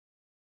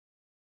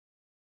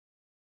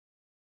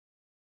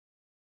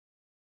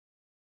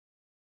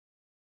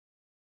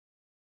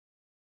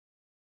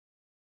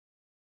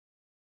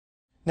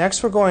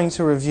Next, we're going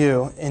to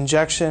review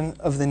injection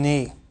of the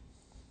knee.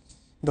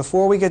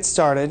 Before we get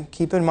started,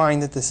 keep in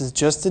mind that this is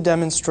just a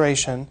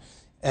demonstration,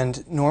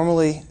 and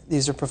normally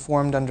these are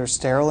performed under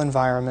sterile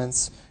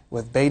environments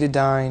with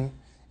betadine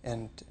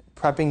and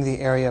prepping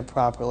the area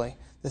properly.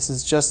 This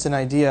is just an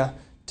idea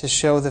to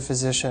show the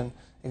physician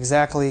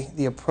exactly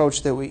the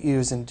approach that we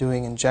use in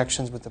doing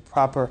injections with the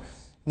proper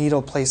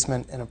needle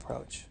placement and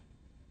approach.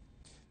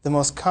 The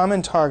most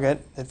common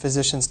target that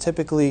physicians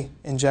typically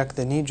inject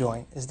the knee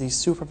joint is the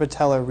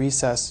suprapatellar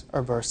recess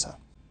or bursa.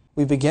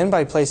 We begin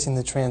by placing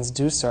the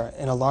transducer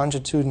in a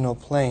longitudinal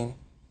plane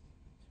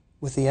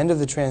with the end of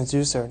the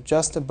transducer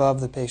just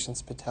above the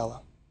patient's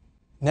patella.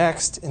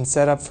 Next, in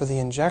setup for the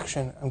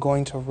injection, I'm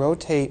going to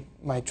rotate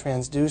my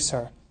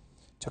transducer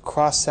to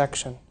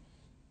cross-section.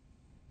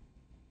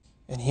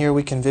 And here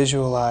we can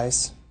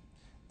visualize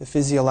the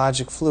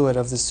physiologic fluid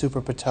of the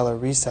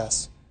suprapatellar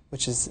recess,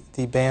 which is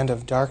the band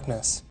of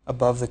darkness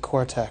above the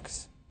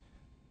cortex.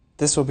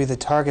 This will be the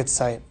target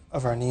site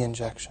of our knee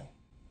injection.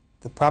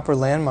 The proper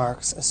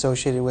landmarks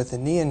associated with the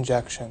knee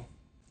injection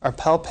are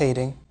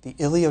palpating the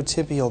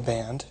iliotibial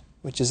band,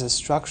 which is a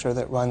structure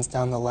that runs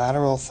down the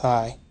lateral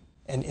thigh,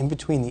 and in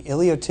between the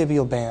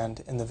iliotibial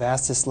band and the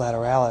vastus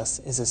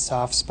lateralis is a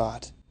soft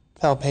spot,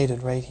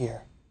 palpated right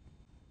here.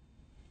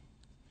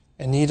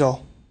 A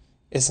needle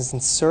is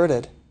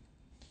inserted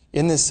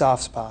in this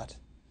soft spot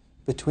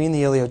between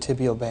the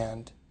iliotibial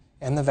band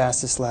and the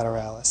vastus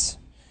lateralis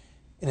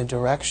in a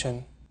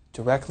direction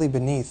directly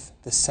beneath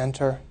the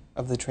center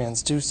of the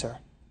transducer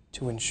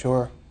to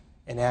ensure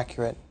an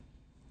accurate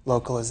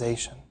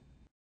localization.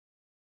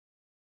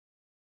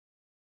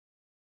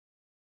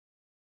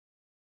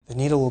 The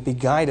needle will be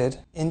guided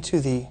into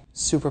the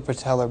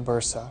suprapatellar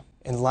bursa,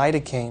 and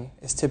lidocaine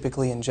is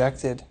typically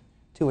injected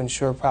to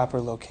ensure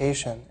proper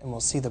location, and we'll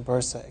see the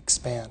bursa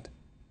expand.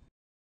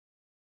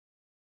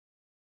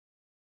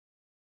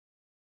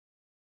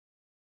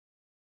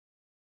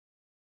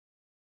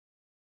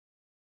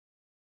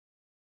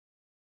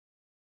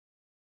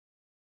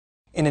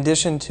 In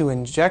addition to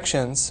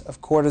injections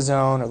of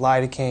cortisone or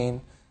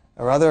lidocaine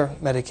or other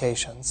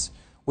medications,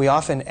 we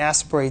often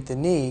aspirate the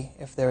knee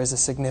if there is a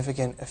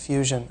significant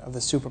effusion of the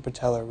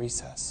suprapatellar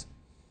recess.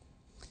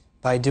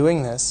 By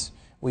doing this,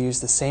 we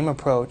use the same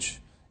approach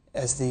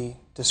as the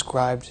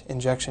described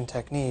injection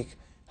technique.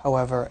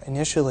 However,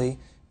 initially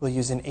we'll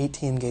use an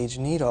 18-gauge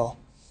needle,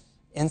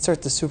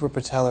 insert the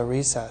suprapatellar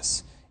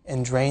recess,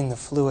 and drain the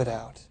fluid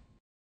out.